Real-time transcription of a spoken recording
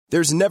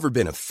There's never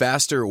been a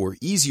faster or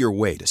easier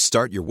way to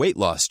start your weight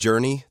loss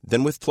journey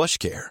than with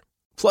PlushCare.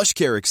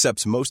 PlushCare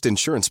accepts most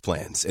insurance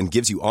plans and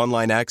gives you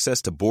online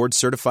access to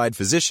board-certified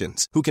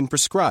physicians who can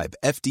prescribe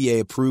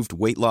FDA-approved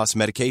weight loss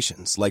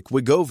medications like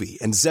Wegovy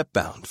and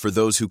Zepbound for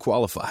those who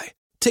qualify.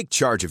 Take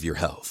charge of your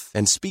health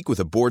and speak with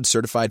a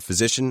board-certified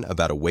physician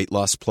about a weight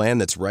loss plan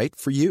that's right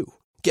for you.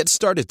 Get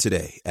started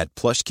today at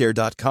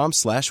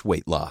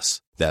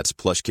plushcare.com/weightloss. That's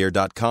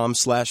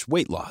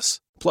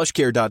plushcare.com/weightloss.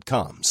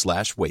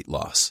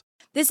 plushcare.com/weightloss.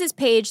 This is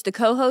Paige, the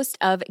co-host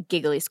of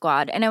Giggly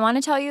Squad, and I want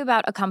to tell you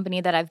about a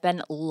company that I've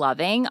been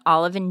loving,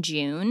 Olive &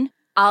 June.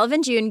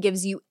 Olive & June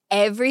gives you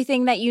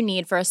everything that you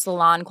need for a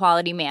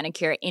salon-quality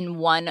manicure in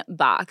one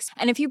box.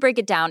 And if you break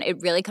it down,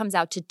 it really comes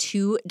out to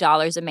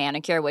 $2 a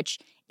manicure, which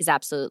is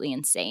absolutely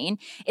insane.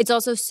 It's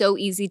also so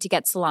easy to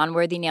get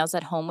salon-worthy nails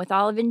at home with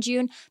Olive &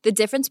 June. The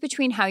difference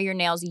between how your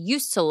nails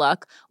used to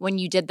look when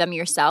you did them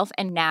yourself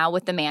and now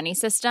with the Mani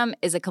system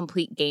is a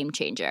complete game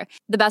changer.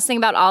 The best thing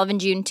about Olive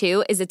 & June,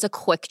 too, is it's a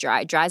quick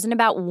dry. Dries in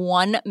about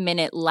 1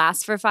 minute,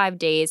 lasts for 5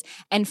 days,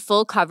 and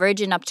full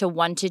coverage in up to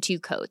 1 to 2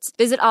 coats.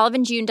 Visit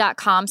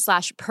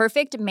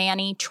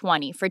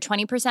oliveandjune.com/perfectmani20 for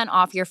 20%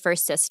 off your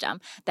first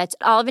system. That's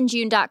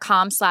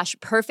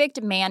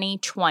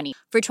oliveandjune.com/perfectmani20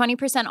 for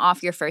 20%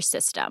 off your first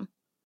system.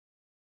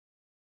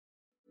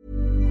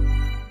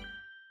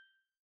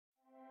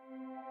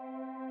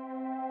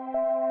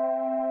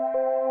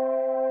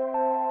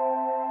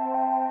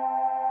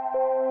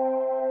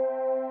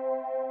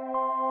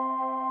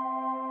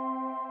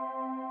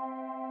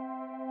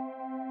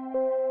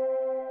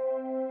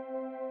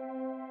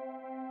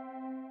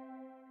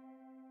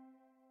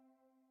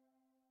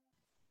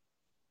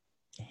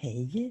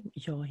 Hej,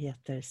 jag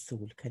heter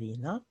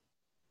Sol-Carina.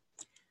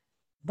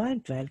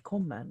 Varmt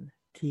välkommen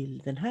till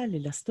den här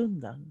lilla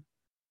stunden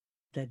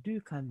där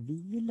du kan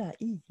vila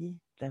i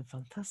den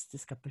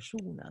fantastiska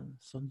personen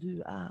som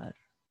du är.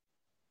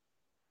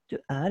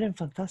 Du är en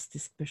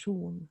fantastisk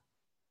person.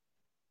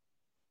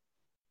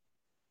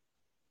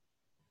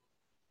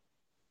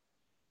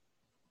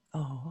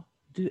 Ja,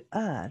 du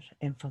är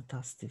en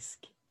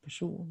fantastisk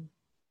person.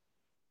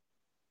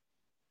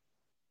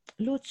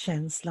 Låt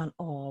känslan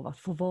av att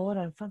få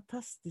vara en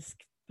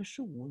fantastisk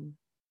person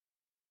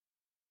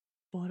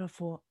bara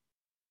få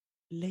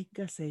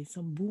lägga sig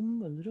som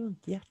bomull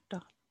runt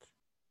hjärtat.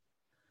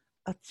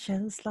 Att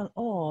känslan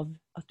av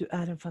att du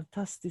är en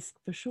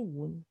fantastisk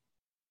person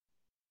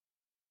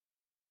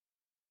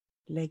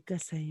lägga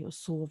sig och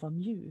sova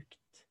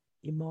mjukt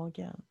i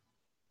magen.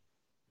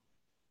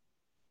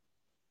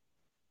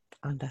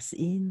 Andas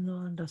in och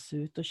andas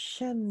ut, och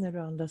känner du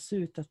andas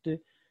ut att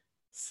du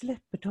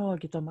släpper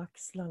taget om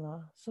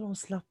axlarna så de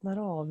slappnar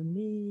av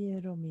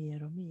mer och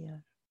mer och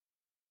mer.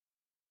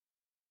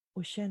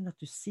 Och känn att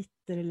du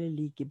sitter eller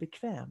ligger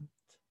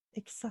bekvämt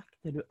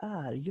exakt där du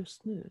är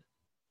just nu.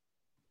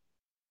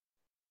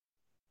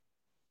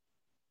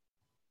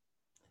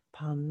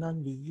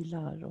 Pannan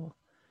vilar och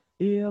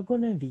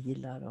ögonen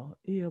vilar och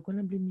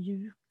ögonen blir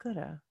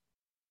mjukare.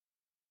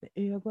 När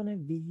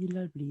ögonen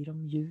vilar blir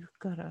de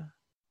mjukare.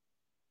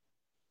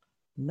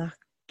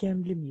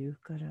 Nacken blir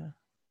mjukare.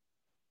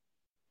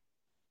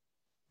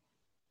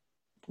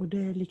 Och det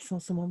är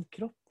liksom som om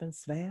kroppen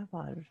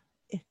svävar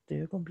ett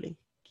ögonblick.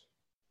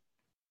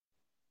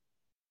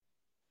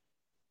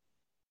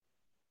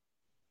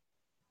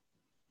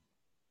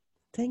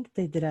 Tänk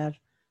dig det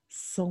där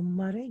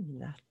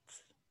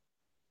sommarregnet.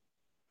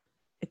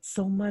 Ett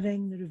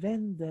sommarregn när du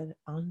vänder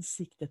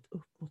ansiktet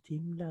upp mot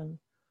himlen.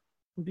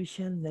 Och du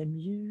känner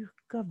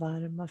mjuka,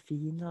 varma,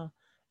 fina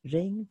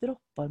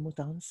regndroppar mot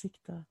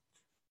ansiktet.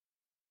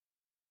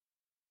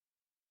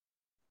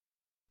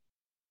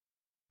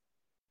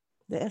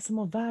 Det är som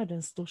om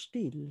världen står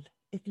still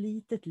ett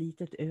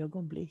litet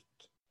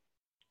ögonblick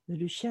när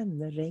du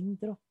känner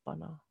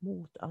regndropparna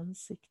mot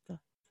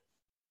ansiktet.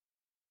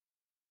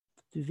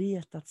 Du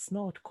vet att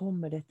snart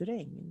kommer det ett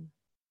regn,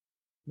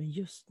 men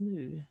just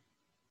nu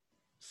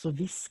så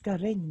viskar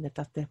regnet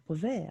att det är på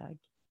väg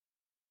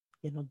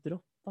genom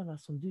dropparna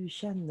som du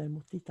känner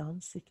mot ditt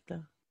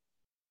ansikte.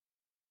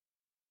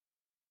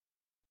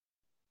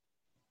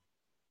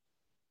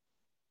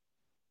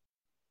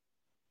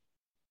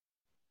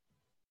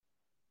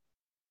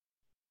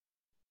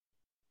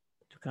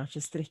 Du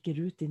kanske sträcker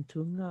ut din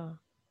tunga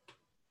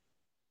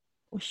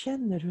och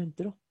känner hur en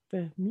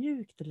droppe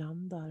mjukt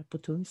landar på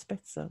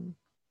tungspetsen.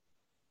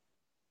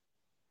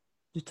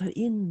 Du tar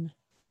in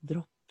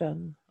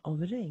droppen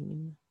av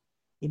regn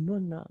i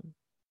munnen.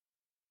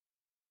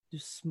 Du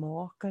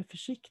smakar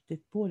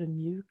försiktigt på den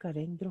mjuka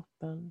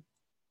regndroppen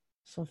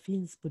som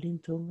finns på din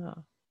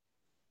tunga.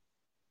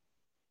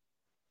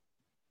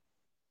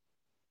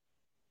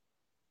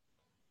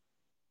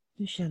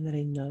 Du känner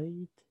dig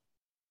nöjd.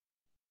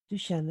 Du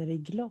känner dig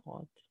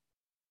glad.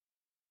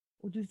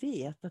 Och du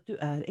vet att du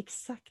är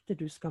exakt där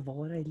du ska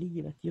vara i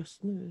livet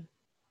just nu.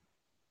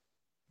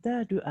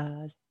 Där du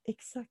är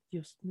exakt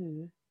just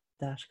nu,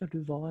 där ska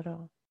du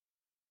vara.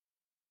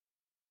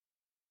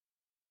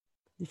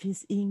 Det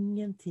finns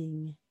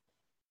ingenting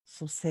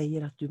som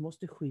säger att du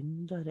måste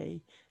skynda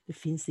dig. Det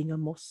finns inga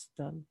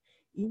måsten.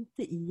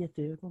 Inte i ett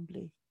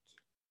ögonblick.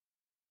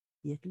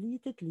 I ett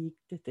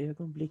litet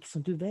ögonblick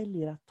som du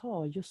väljer att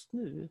ta just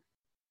nu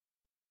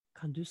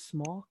kan du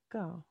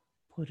smaka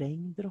på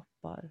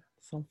regndroppar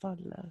som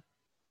faller.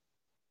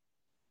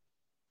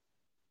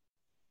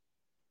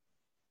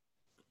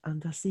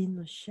 Andas in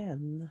och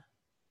känn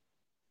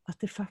att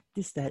det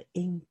faktiskt är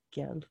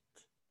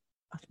enkelt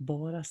att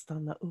bara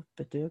stanna upp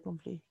ett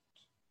ögonblick.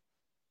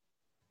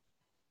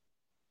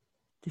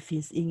 Det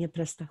finns ingen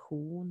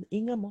prestation,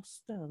 inga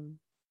måsten,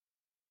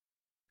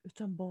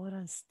 utan bara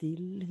en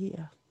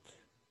stillhet.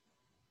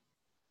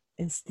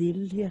 En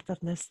stillhet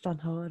att nästan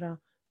höra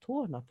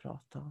tårna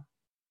prata.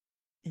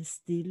 En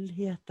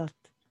stillhet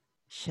att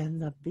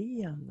känna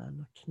benen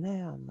och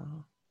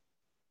knäna,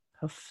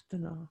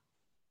 höfterna.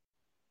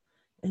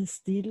 En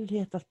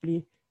stillhet att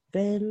bli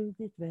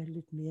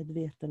väldigt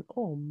medveten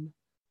om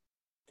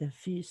den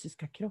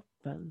fysiska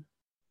kroppen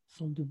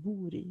som du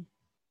bor i.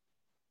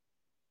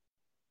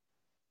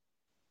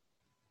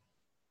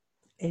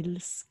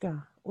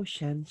 Älska och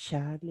känn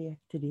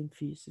kärlek till din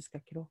fysiska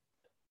kropp.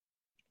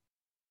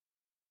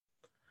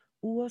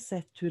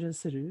 Oavsett hur den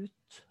ser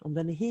ut, om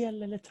den är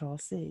hel eller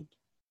trasig,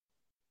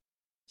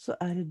 så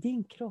är det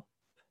din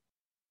kropp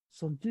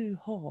som du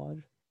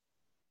har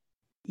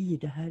i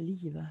det här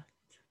livet.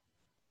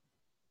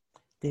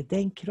 Det är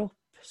den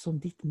kropp som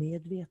ditt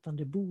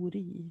medvetande bor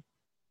i.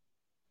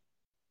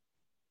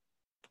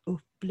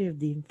 Upplev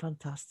din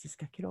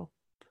fantastiska kropp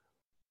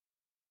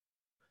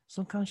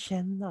som kan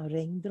känna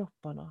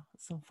regndropparna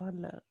som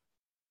faller.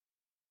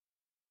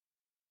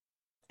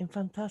 En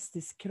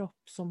fantastisk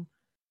kropp som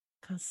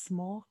kan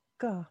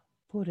smaka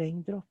på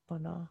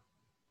regndropparna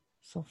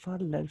som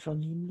faller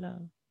från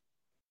himlen.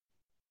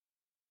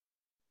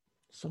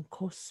 Som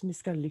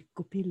kosmiska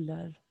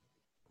lyckopiller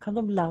kan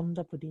de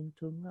landa på din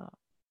tunga.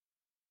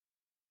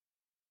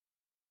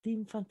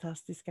 Din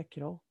fantastiska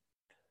kropp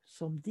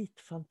som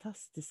ditt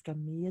fantastiska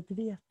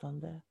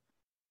medvetande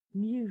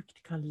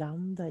mjukt kan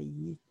landa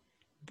i,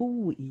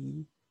 bo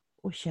i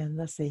och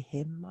känna sig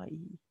hemma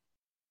i.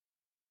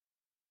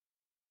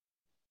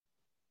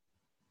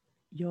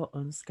 Jag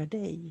önskar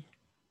dig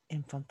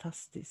en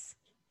fantastisk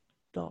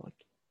dag.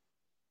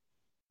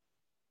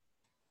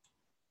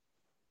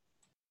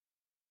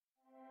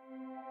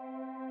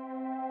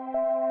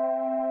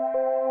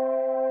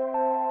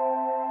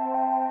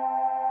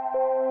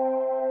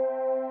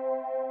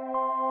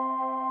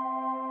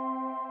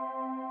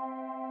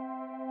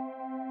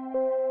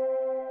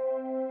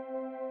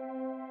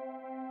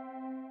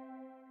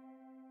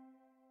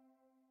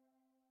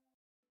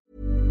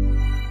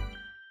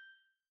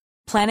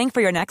 Planning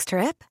for your next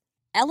trip?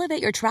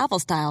 Elevate your travel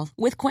style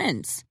with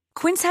Quince.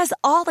 Quince has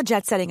all the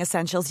jet-setting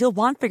essentials you'll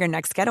want for your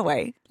next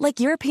getaway, like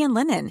European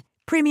linen,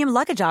 premium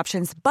luggage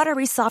options,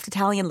 buttery soft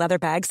Italian leather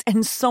bags,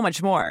 and so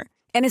much more.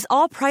 And is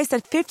all priced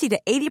at 50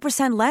 to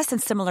 80% less than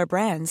similar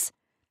brands.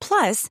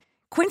 Plus,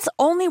 Quince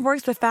only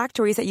works with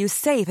factories that use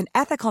safe and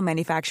ethical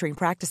manufacturing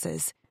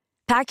practices.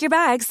 Pack your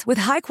bags with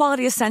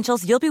high-quality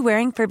essentials you'll be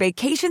wearing for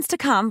vacations to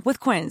come with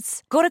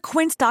Quince. Go to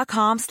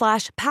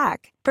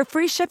quince.com/pack for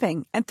free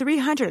shipping and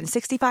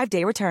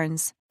 365-day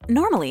returns.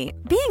 Normally,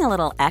 being a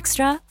little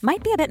extra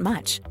might be a bit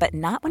much, but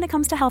not when it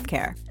comes to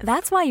healthcare.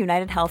 That's why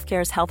United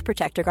Healthcare's Health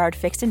Protector Guard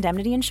fixed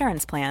indemnity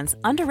insurance plans,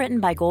 underwritten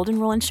by Golden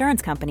Rule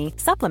Insurance Company,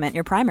 supplement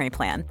your primary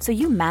plan so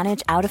you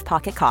manage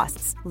out-of-pocket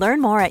costs. Learn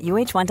more at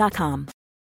uh1.com.